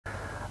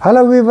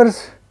Hello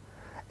viewers,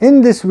 in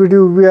this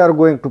video we are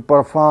going to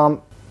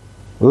perform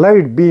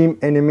light beam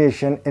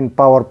animation in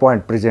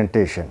PowerPoint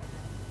presentation.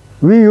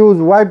 We use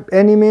wipe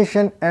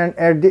animation, and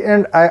at the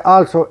end I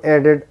also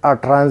added a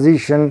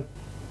transition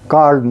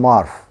called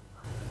morph.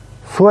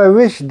 So I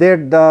wish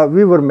that the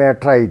viewer may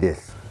try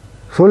this.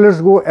 So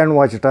let's go and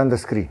watch it on the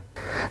screen.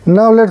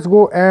 Now let's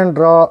go and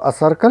draw a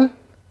circle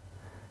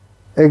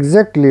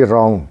exactly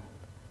round,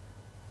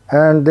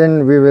 and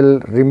then we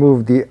will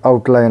remove the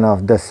outline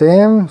of the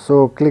same.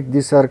 So click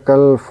the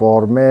circle,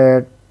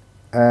 format,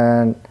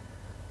 and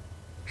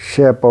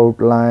shape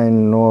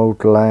outline, no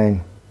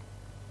outline.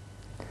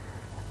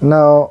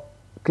 Now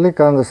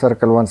click on the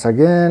circle once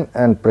again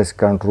and press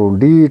Ctrl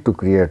D to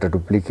create a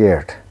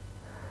duplicate.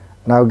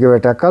 Now give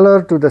it a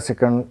color to the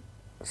second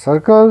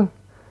circle.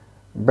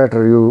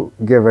 Better you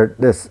give it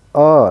this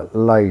a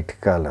light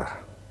color.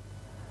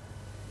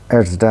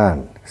 It's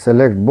done.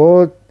 Select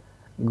both,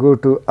 go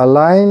to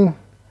align,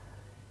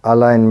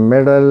 align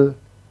middle,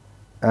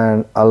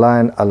 and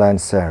align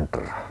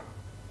center.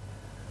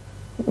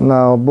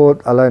 Now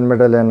both align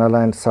middle and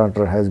align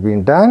center has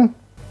been done.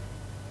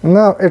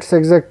 Now it's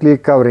exactly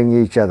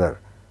covering each other.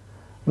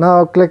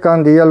 Now click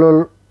on the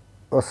yellow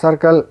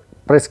circle,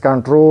 press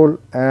Ctrl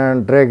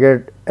and drag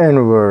it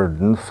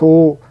inward.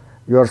 So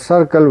your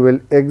circle will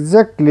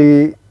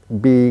exactly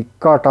be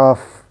cut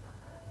off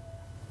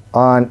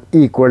on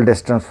equal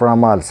distance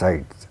from all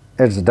sides.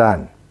 It's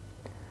done.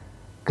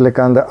 Click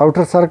on the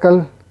outer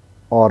circle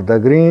or the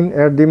green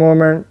at the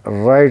moment,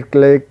 right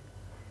click,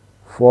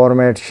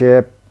 format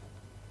shape,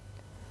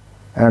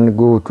 and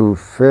go to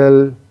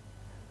fill,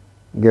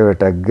 give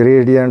it a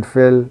gradient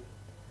fill,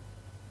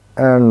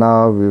 and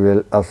now we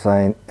will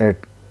assign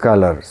it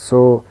color.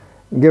 So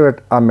give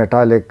it a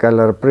metallic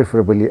color,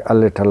 preferably a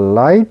little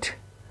light,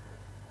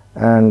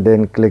 and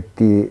then click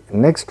the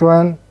next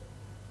one.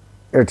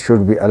 It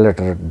should be a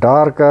little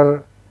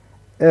darker,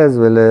 as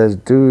well as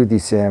do the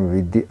same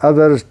with the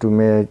others to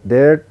make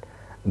that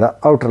the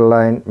outer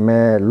line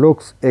may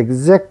looks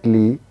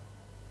exactly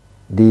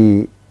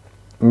the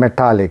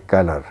metallic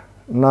color.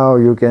 Now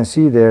you can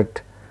see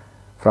that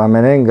from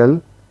an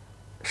angle,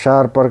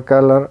 sharper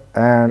color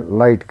and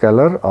light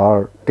color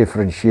are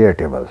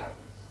differentiable.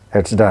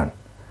 It's done.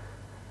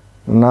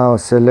 Now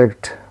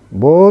select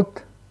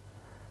both,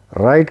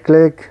 right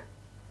click,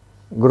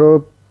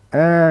 group,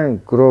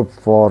 and group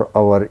for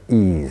our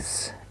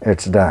ease.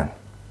 It's done.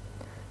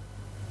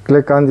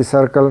 Click on the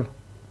circle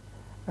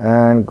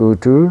and go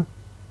to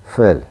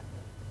fill,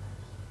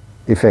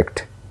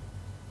 effect,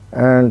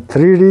 and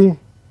 3D,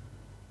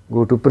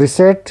 go to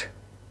preset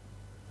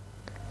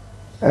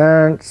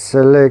and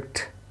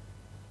select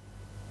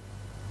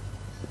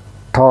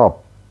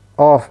top,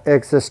 off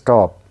axis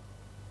top.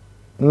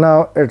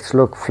 Now it's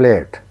look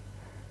flat.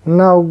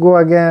 Now go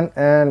again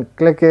and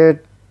click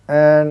it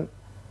and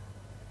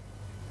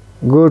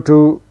go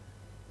to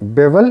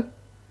bevel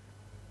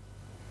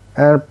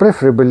and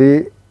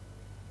preferably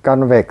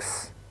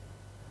convex,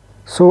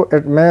 so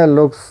it may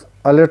looks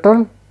a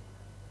little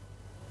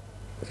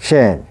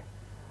change.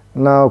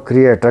 Now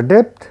create a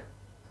depth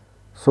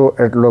so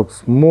it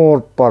looks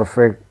more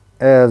perfect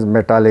as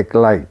metallic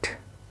light.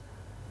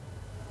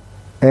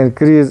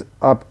 Increase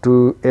up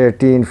to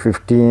 18,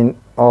 15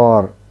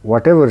 or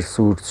whatever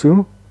suits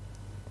you.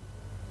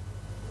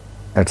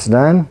 It's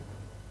done.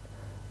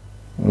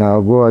 Now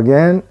go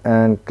again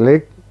and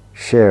click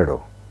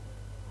shadow.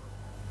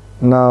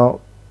 Now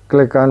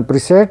click on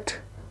preset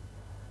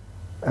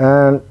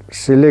and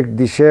select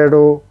the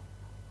shadow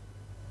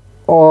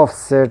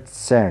offset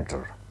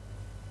center.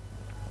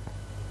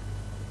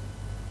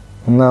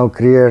 Now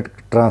create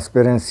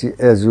transparency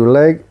as you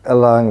like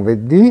along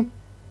with the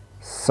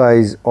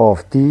size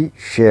of the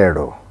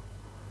shadow.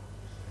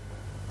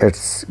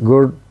 It's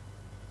good,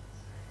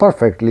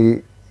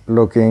 perfectly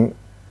looking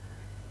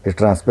a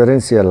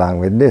transparency along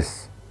with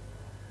this.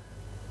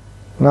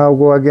 Now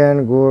go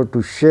again, go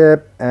to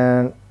shape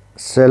and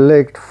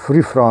select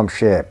freeform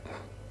shape.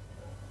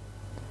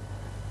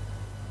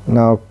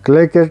 Now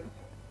click it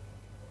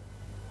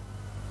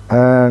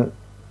and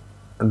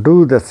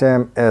do the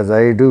same as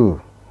I do.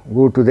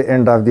 Go to the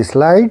end of the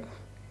slide,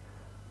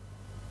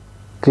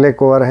 click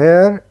over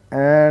here,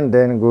 and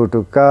then go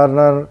to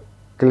corner,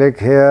 click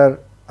here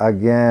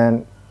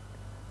again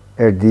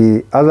at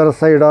the other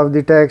side of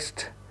the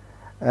text,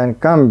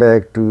 and come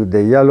back to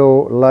the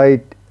yellow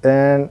light,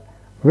 and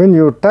when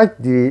you touch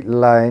the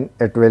line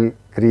it will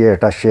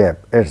create a shape.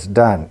 It's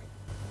done.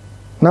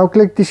 Now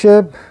click the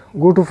shape,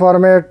 go to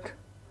format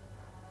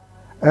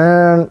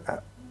and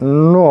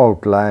no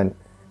outline,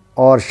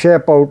 or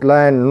shape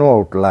outline,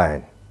 no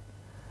outline.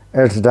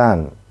 It's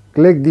done.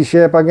 Click the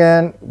shape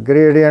again,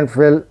 gradient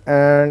fill,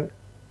 and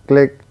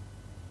click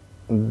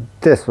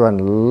this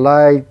one,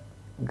 light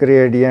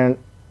gradient.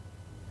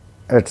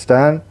 It's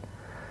done.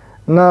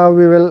 Now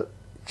we will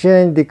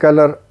change the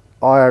color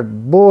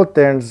at both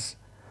ends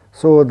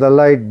so the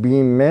light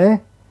beam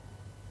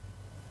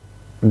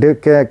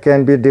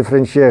can be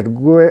differentiated.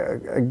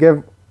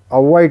 Give a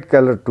white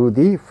color to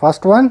the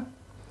first one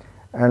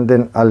and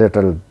then a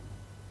little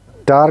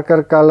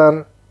darker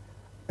color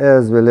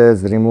as well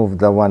as remove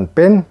the one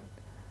pin,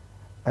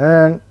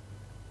 and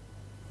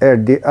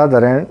at the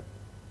other end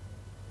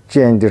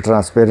change the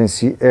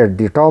transparency at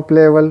the top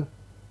level.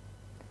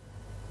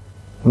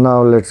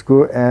 Now let's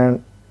go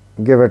and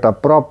give it a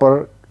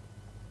proper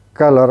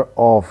color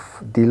of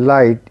the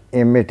light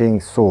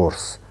emitting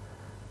source.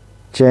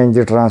 Change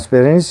the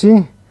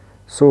transparency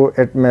so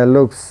it may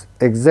looks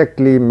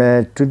exactly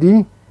match to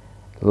the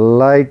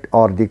light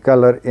or the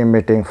color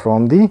emitting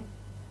from the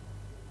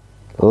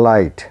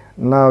light.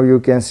 Now you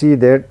can see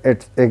that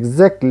it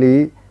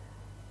exactly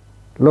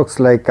looks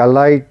like a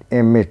light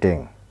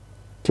emitting.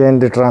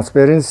 Change the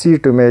transparency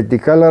to match the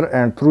color,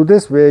 and through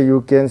this way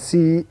you can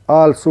see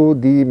also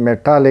the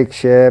metallic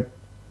shape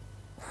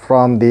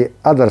from the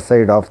other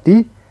side of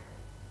the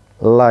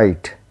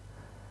light.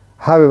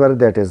 However,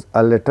 that is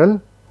a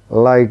little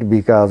light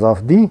because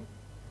of the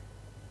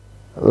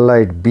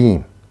light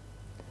beam.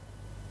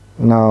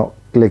 Now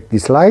click the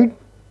slide,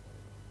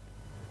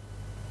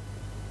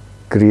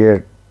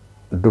 create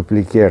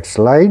duplicate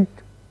slide,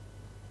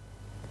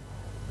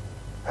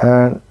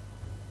 and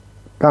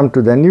come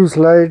to the new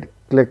slide,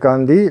 click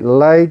on the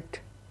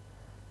light,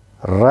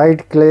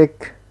 right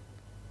click,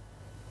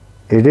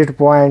 edit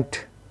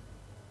point,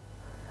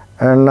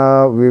 and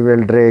now we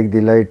will drag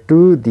the light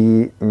to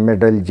the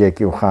middle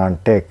Jackie Chan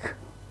tech.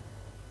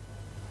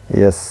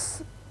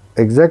 Yes,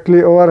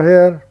 exactly over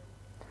here,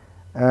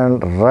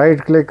 and right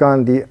click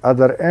on the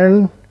other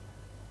end.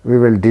 We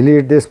will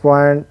delete this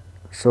point,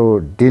 so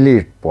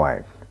delete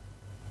point.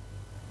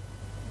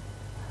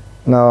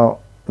 Now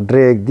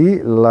drag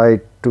the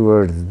light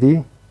towards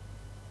the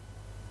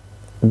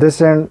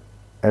this end.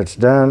 It's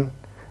done.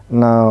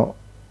 Now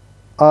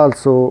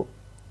also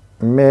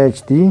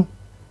match the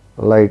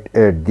light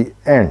at the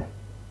end.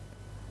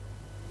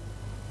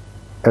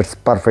 It's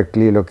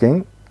perfectly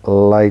looking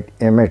light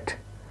emit.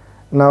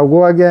 Now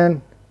go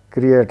again,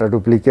 create a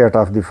duplicate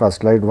of the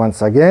first light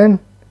once again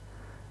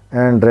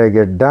and drag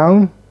it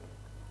down.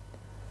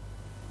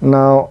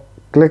 Now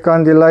click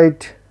on the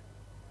light,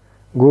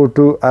 go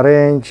to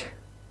arrange,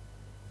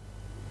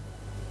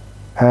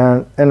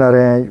 and in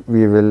arrange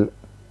we will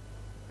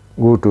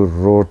go to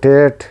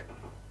rotate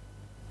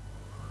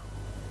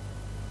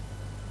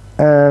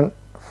and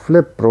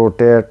flip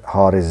rotate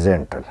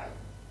horizontal.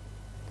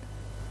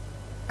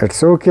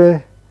 It's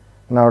okay.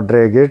 Now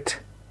drag it,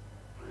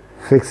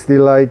 fix the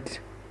light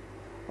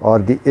or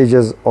the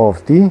edges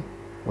of the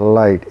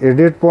light.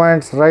 Edit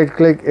points, right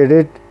click,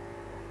 edit,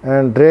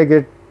 and drag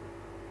it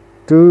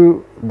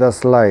to the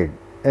slide.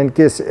 In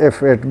case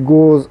if it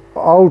goes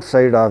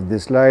outside of the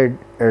slide,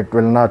 it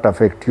will not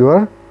affect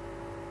your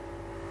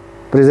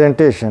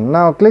presentation.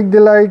 Now click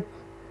the light,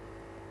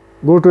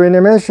 go to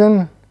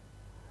animation,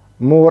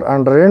 more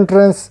under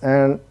entrance,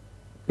 and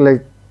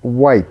click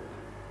wipe.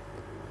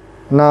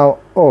 Now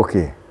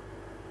okay,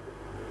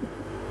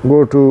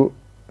 go to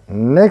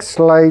next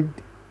slide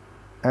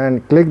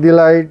and click the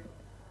light,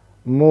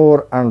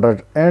 more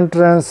under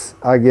entrance,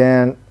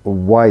 again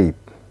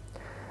wipe,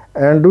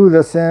 and do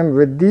the same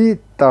with the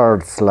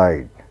third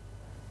slide.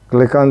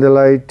 Click on the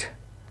light,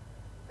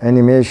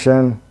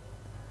 animation,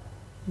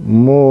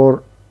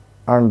 more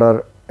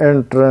under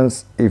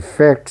entrance,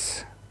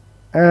 effects,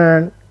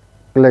 and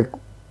click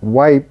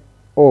wipe.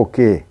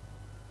 OK.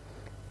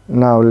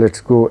 Now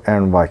let's go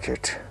and watch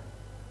it.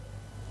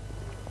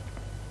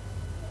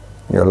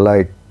 Your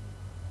light,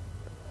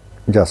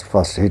 just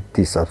first hit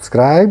the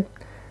subscribe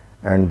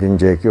and then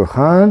Jackie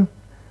Chan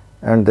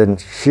and then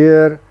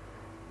share.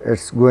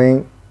 It's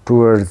going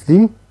towards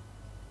the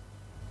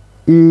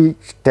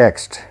each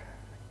text.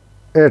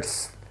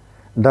 It's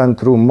done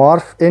through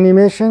morph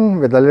animation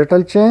with a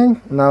little change.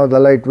 Now the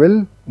light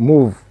will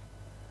move,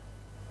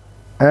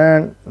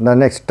 and the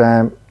next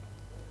time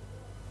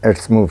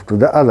it's moved to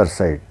the other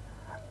side.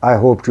 I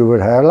hope you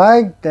would have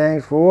liked.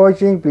 Thanks for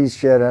watching. Please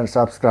share and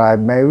subscribe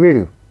my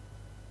video.